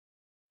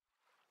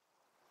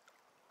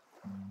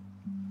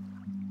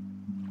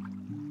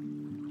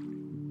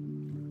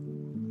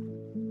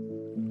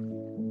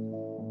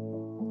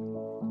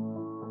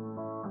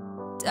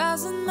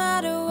Doesn't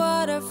matter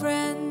what our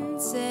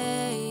friends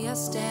say, I'll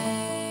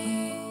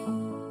stay.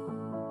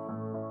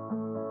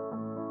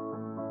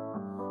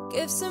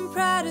 Give some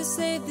pride to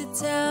save the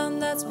town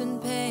that's been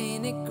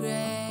painted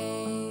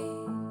grey.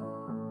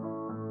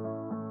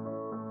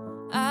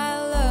 I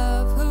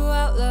love who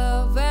I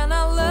love, and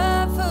I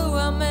love who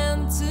I'm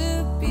meant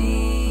to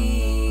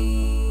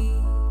be.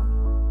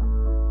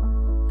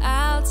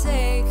 I'll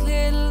take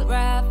little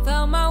wrath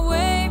on my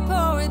way,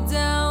 pour it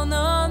down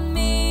on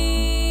me.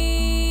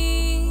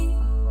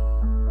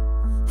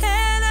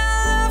 And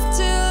I love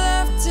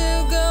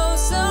to go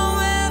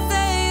somewhere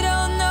they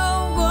don't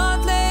know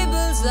what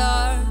labels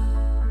are.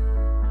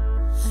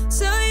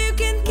 So you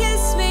can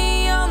kiss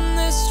me on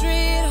the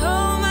street,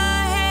 hold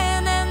my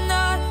hand and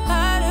not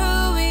hide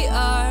who we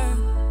are.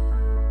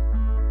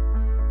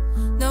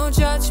 No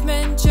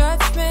judgment,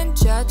 judgment,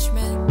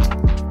 judgment.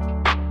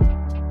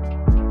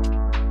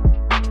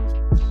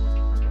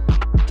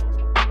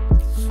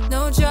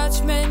 No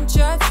judgment,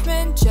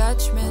 judgment,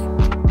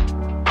 judgment.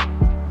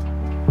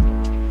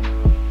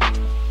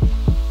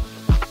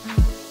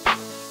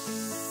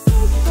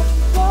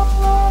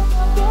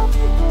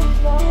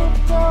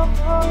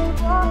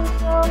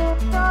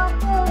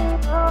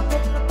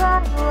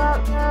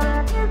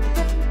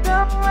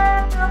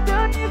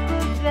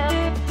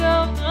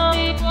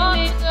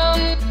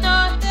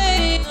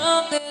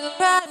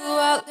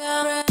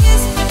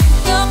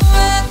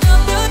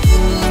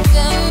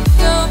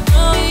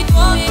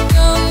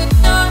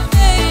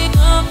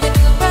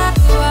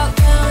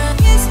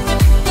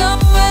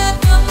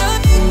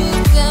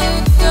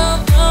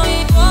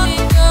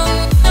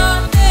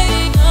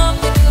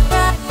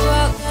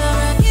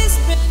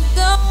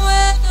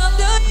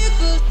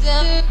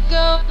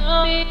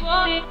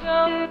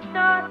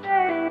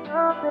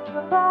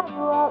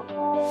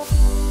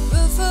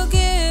 We'll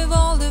forgive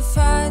all the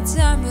fights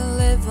and we'll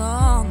live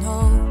on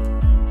hope.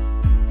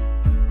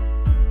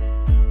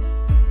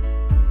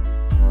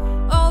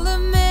 All the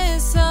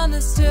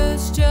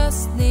misunderstoods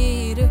just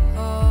need a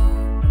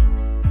hope.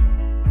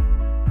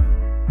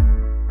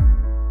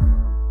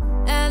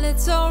 And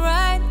it's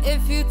alright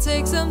if you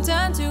take some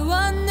time to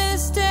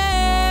understand.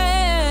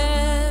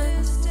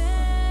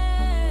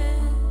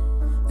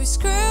 We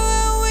screw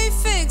and we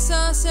fix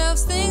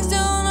ourselves, things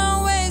don't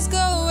always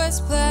go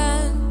as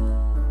planned.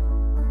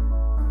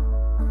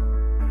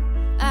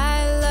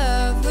 I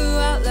love who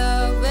I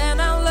love,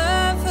 and I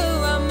love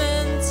who I'm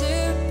meant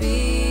to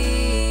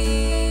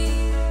be.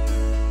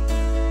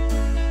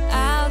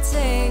 I'll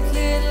take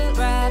little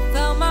wrath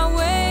on my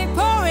way,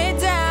 pour it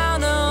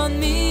down on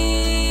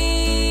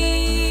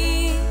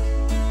me.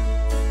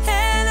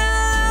 And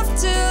I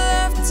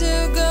love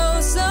to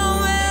go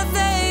somewhere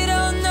they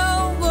don't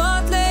know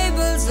what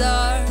labels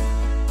are.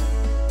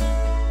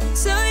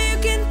 So you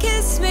can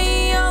kiss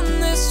me on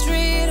the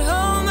street,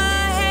 hold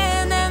my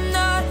hand and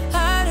not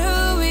hide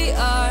who we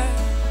are.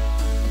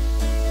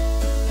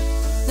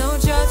 No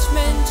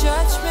judgment,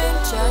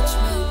 judgment,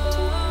 judgment.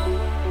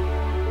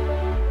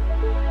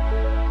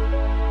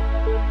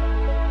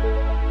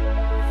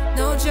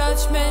 No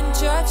judgment,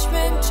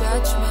 judgment,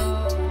 judgment.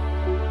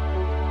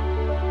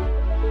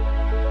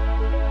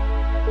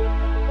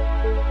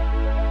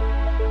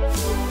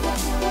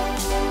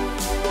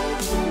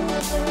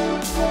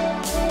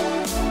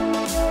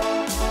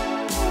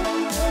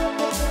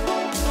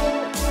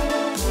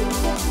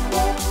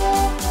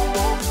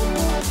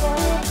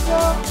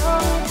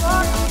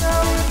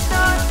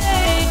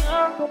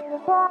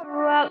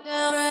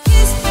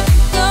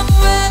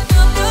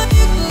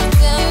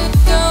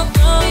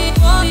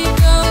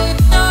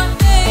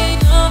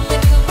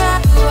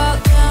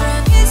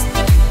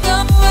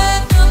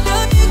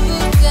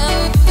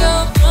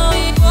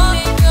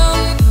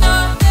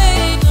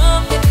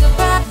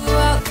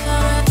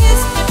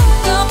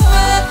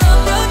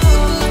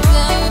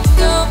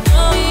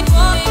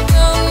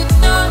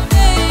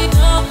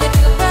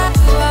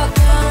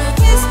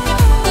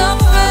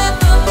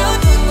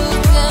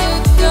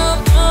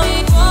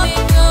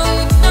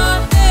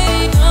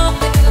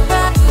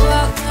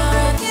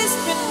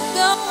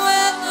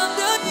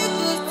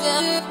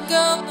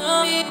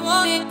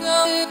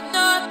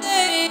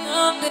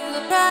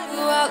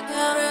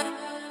 Go,